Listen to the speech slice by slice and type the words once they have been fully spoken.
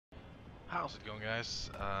How's it going, guys?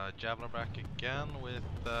 Javlar back again with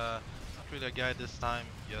not really a guide this time,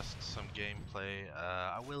 just some gameplay.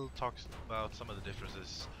 I will talk about some of the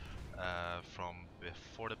differences from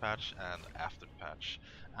before the patch and after the patch,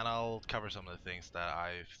 and I'll cover some of the things that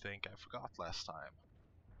I think I forgot last time.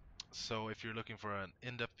 So if you're looking for an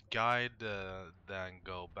in-depth guide, then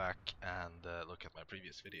go back and look at my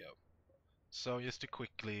previous video. So just to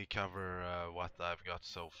quickly cover what I've got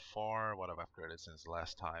so far, what I've upgraded since the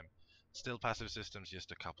last time. Still passive systems,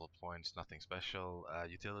 just a couple of points, nothing special.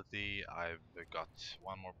 Utility, I've got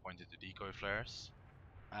one more point into decoy flares.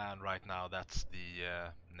 And right now that's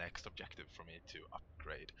the next objective for me to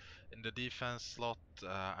upgrade. In the defense slot,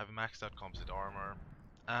 I've maxed out composite armor.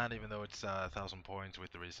 And even though it's 1000 points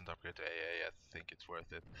with the recent upgrade to AA, I think it's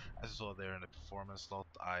worth it. As you saw there in the performance slot,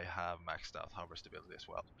 I have maxed out hover stability as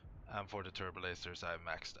well. And for the turbo lasers, I've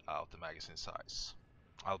maxed out the magazine size.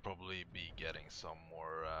 I'll probably be getting some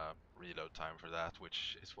more reload time for that,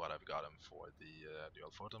 which is what I've gotten for the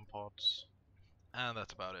dual photon pods. And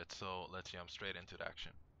that's about it, so let's jump straight into the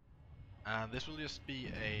action. And this will just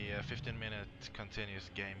be a 15-minute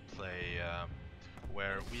continuous gameplay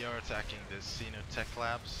where we are attacking the Xenotech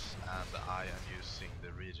Labs, and I am using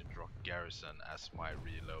the Regent Rock Garrison as my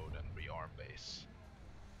reload and rearm base.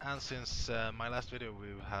 And since my last video we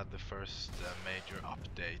had the first major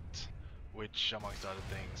update, which amongst other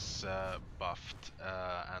things buffed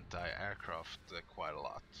anti-aircraft quite a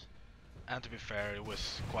lot. And to be fair, it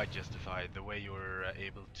was quite justified. The way you were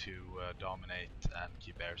able to dominate and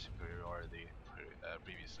keep air superiority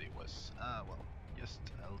previously was, well, just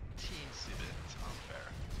a teensy bit unfair.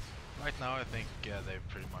 Right now I think they've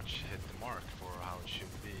pretty much hit the mark for how it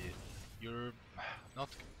should be. You're not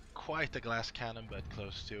quite a glass cannon, but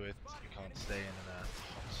close to it. You can't stay in a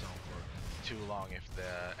hot zone for too long if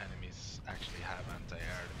the enemies actually have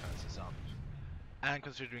anti-air defenses up. And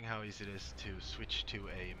considering how easy it is to switch to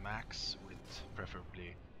a max with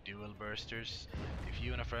preferably dual bursters, if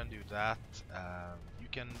you and a friend do that, you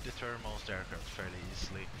can deter most aircraft fairly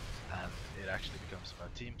easily, and it actually becomes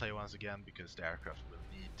about team play once again, because the aircraft will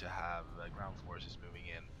need to have ground forces moving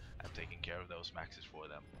in and taking care of those maxes for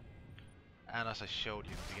them. And as I showed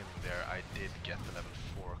you in the beginning there, I did get the level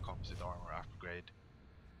 4 composite armor upgrade.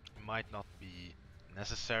 It might not be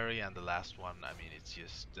necessary, and the last one, I mean, it's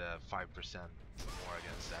just 5% more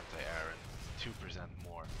against anti-air and 2%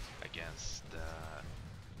 more against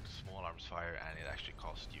small arms fire, and it actually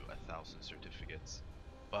cost you 1000 certificates.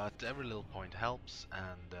 But every little point helps,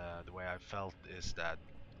 and the way I felt is that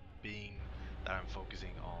being that I'm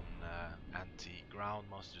focusing on anti-ground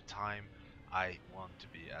most of the time, I want to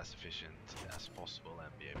be as efficient as possible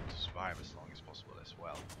and be able to survive as long as possible as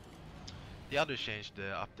well. The other change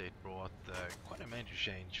the update brought, quite a major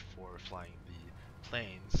change for flying the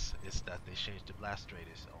planes, is that they changed the blast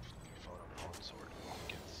radius of the photon pods or the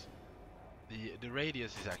rockets. The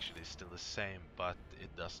radius is actually still the same, but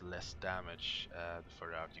it does less damage the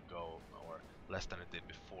further out you go, or less than it did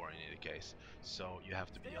before in any case. So you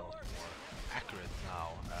have to be a lot more accurate now.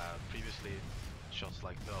 Previously, shots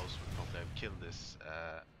like those would probably have killed this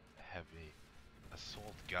heavy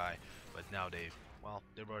assault guy, but now they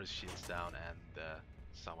brought his shields down, and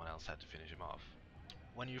someone else had to finish him off.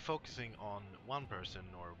 When you're focusing on one person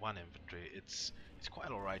or one infantry, it's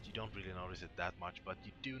quite alright. You don't really notice it that much, but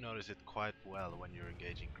you do notice it quite well when you're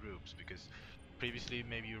engaging groups, because previously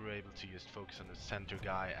maybe you were able to just focus on the center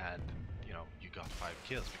guy and, you know, you got 5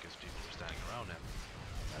 kills because people were standing around him.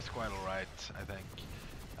 That's quite alright, I think.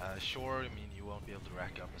 Sure, I mean, you won't be able to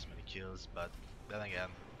rack up as many kills, but then again,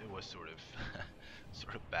 it was sort of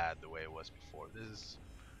bad the way it was before. This is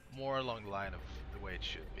more along the line of the way it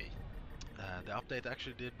should be. The update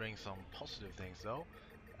actually did bring some positive things though.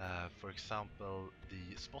 For example,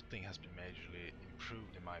 the spotting has been majorly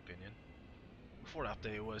improved in my opinion. Before the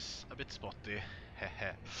update it was a bit spotty,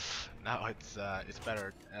 now it's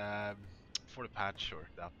better. For the patch or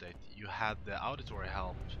the update, you had the auditory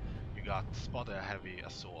help, you got spot a heavy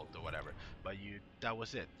assault or whatever, but that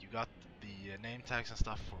was it. You got the name tags and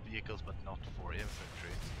stuff for vehicles, but not for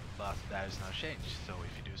infantry. But that is now changed. So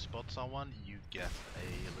if you do spot someone, you get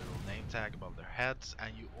a little name tag above their heads,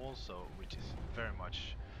 and you also, which is very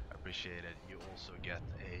much appreciated, you also get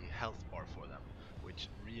a health bar for them, which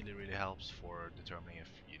really helps for determining if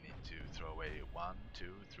you need to throw away 1, 2,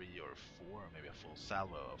 3 or 4 or maybe a full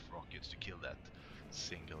salvo of rockets to kill that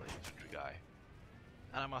single infantry guy.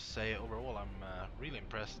 And I must say, overall I'm really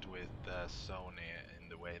impressed with Sony in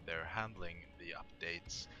the way they're handling the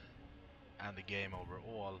updates and the game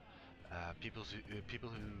overall. People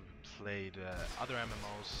who played other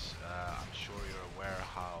MMOs, I'm sure you're aware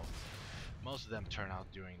how Most of them turn out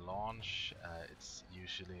during launch. It's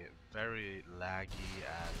usually very laggy,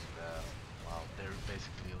 and well, they're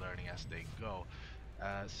basically learning as they go.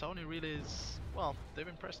 Sony really is, well, they've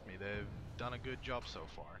impressed me. They've done a good job so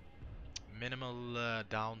far. Minimal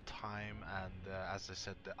downtime, and as I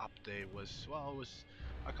said, the update was, well, it was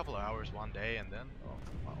a couple of hours one day, and then, oh,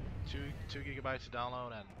 well, two gigabytes to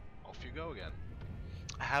download, and off you go again.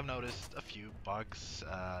 I have noticed a few bugs,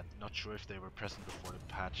 not sure if they were present before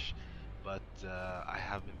the patch, but I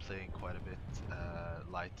have been playing quite a bit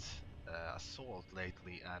light Assault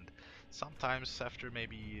lately, and sometimes after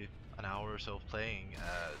maybe an hour or so of playing,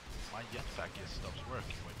 my jetpack just stops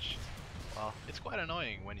working, which, well, it's quite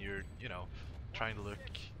annoying when you're, you know, trying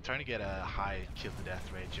to get a high kill to death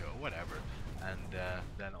ratio or whatever, and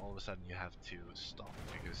then all of a sudden you have to stop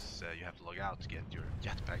because you have to log out to get your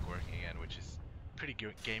jetpack working again, which is pretty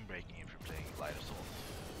game breaking if you're playing light assault.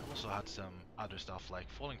 I've also had some other stuff like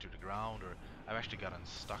falling to the ground, or I've actually gotten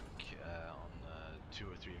stuck on 2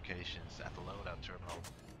 or 3 occasions at the loadout terminal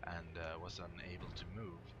and was unable to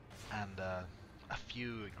move, and a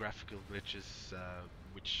few graphical glitches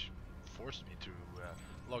which forced me to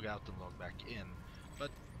log out and log back in.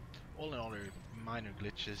 But all in all, they're minor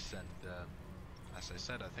glitches, and as I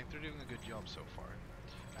said, I think they're doing a good job so far.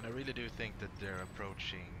 And I really do think that they're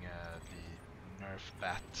approaching the nerf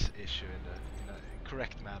bat issue in a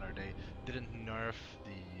correct manner. They didn't nerf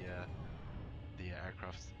the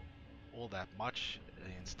aircraft all that much.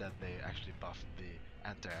 Instead, they actually buffed the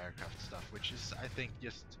anti-aircraft stuff, which is, I think,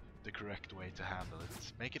 just the correct way to handle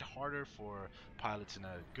it. Make it harder for pilots in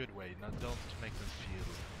a good way. Don't make them feel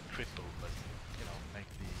crippled, but, you know, make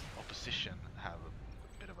the opposition have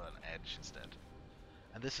a bit of an edge instead.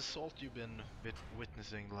 And this assault you've been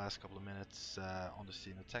witnessing the last couple of minutes on the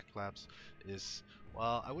Xenotech Labs is,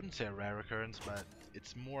 well, I wouldn't say a rare occurrence, but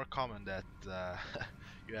it's more common that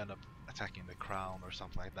you end up attacking the crown or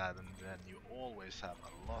something like that, and then you always have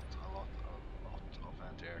a lot of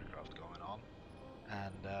anti-aircraft going on.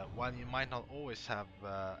 And while you might not always have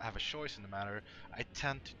a choice in the matter, I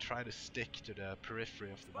tend to try to stick to the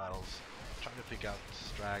periphery of the battles, trying to pick out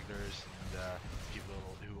stragglers and people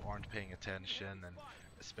who aren't paying attention, and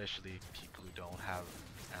especially people who don't have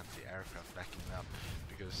anti-aircraft backing them up.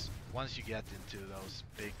 Because once you get into those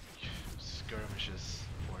big skirmishes,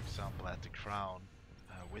 for example at the Crown,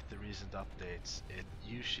 with the recent updates, it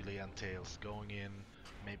usually entails going in,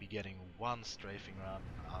 maybe getting one strafing run,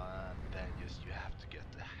 and then just you have to get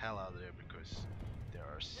the hell out of there because there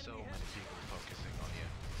are so many people focusing on you.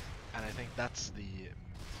 And I think that's the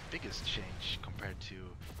biggest change compared to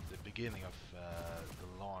the beginning of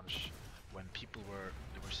the launch, when they were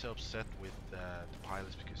so upset with the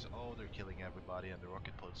pilots because, oh, they're killing everybody and the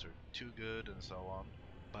rocket pilots are too good and so on.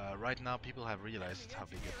 But right now people have realized how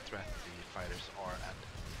big a threat the fighters are, and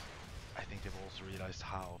I think they've also realized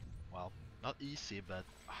how, well, not easy, but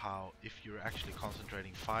how if you're actually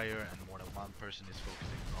concentrating fire and more than one person is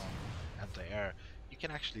focusing on anti-air, you can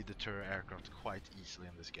actually deter aircraft quite easily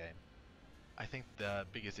in this game. I think the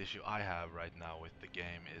biggest issue I have right now with the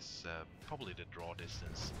game is probably the draw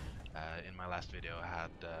distance. In my last video I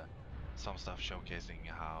had some stuff showcasing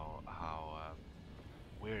how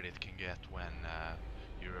weird it can get when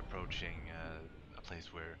you're approaching a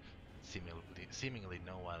place where seemingly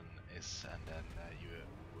no one is, and then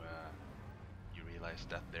you realize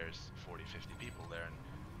that there's 40-50 people there, and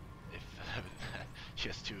if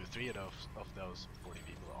just 2 or 3 of those 40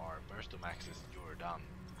 people are burst maxes, you're done.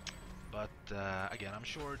 But again, I'm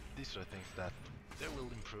sure these are things that they will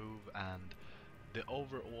improve, and the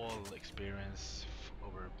overall experience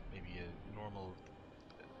over maybe a normal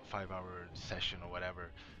 5-hour session or whatever,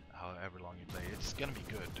 however long you play, it's gonna be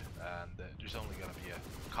good. And there's only gonna be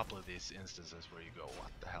a couple of these instances where you go,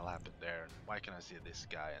 what the hell happened there, and why can I see this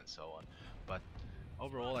guy, and so on. But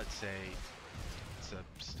overall, I'd say it's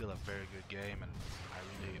still a very good game, and I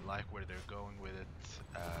really like where they're going with it,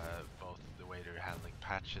 both the way they're handling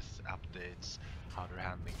patches, updates, how they're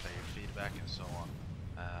handling player feedback, and so on.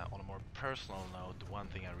 On a more personal note, the one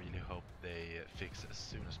thing I really hope they fix as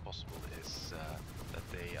soon as possible is that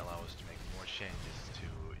they allow us to make more changes to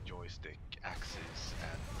joystick axes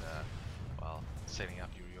and, well, setting up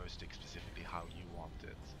your joystick specifically how you want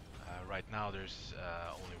it. Right now there's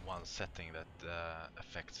only one setting that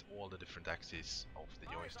affects all the different axes of the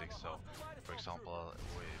joystick. So, for example,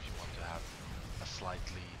 if you want to have a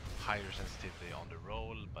slightly higher sensitivity on the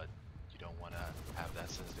roll, but you don't want to have that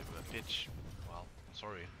sensitive of a pitch, well, I'm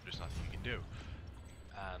sorry, there's nothing you can do.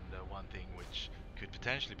 And one thing which could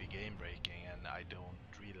potentially be game breaking, and I don't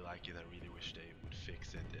really like it, I really wish they would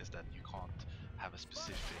fix it, is that you can't have a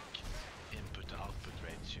specific input to output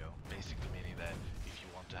ratio, basically meaning that if you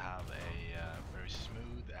want to have a very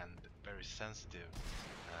smooth and very sensitive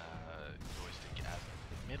joystick at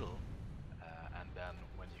the middle, and then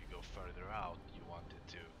when you go further out you want it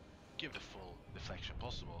to give the full deflection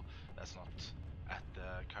possible, that's not at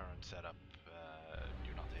the current setup.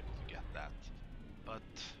 You're not able to get that. But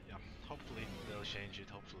yeah, hopefully they'll change it,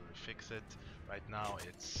 hopefully they'll fix it. Right now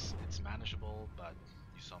it's manageable, but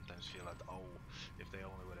you sometimes feel that, oh, if they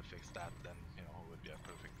only would have fixed that, then you know, it would be a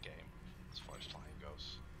perfect game as far as flying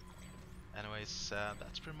goes. Anyways,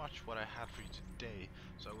 that's pretty much what I had for you today,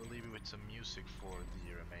 so I will leave you with some music for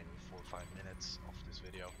the remaining 4 or 5 minutes of this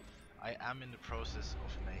video. I am in the process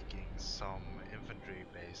of making some infantry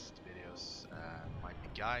based videos, might be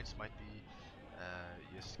guides, might be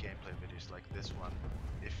just gameplay videos like this one.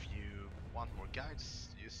 If you want more guides,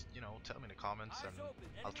 just, you know, tell me in the comments and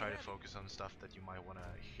I'll try to focus on stuff that you might want to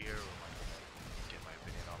hear or might want to get my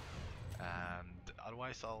opinion on. And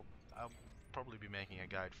otherwise I'll probably be making a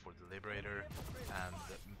guide for the Liberator and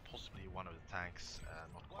possibly one of the tanks.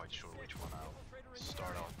 Not quite sure which one I'll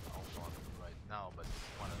start off on right now, but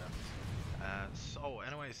one of them. So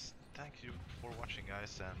anyways, thank you for watching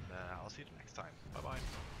guys, and I'll see you next time. Bye bye.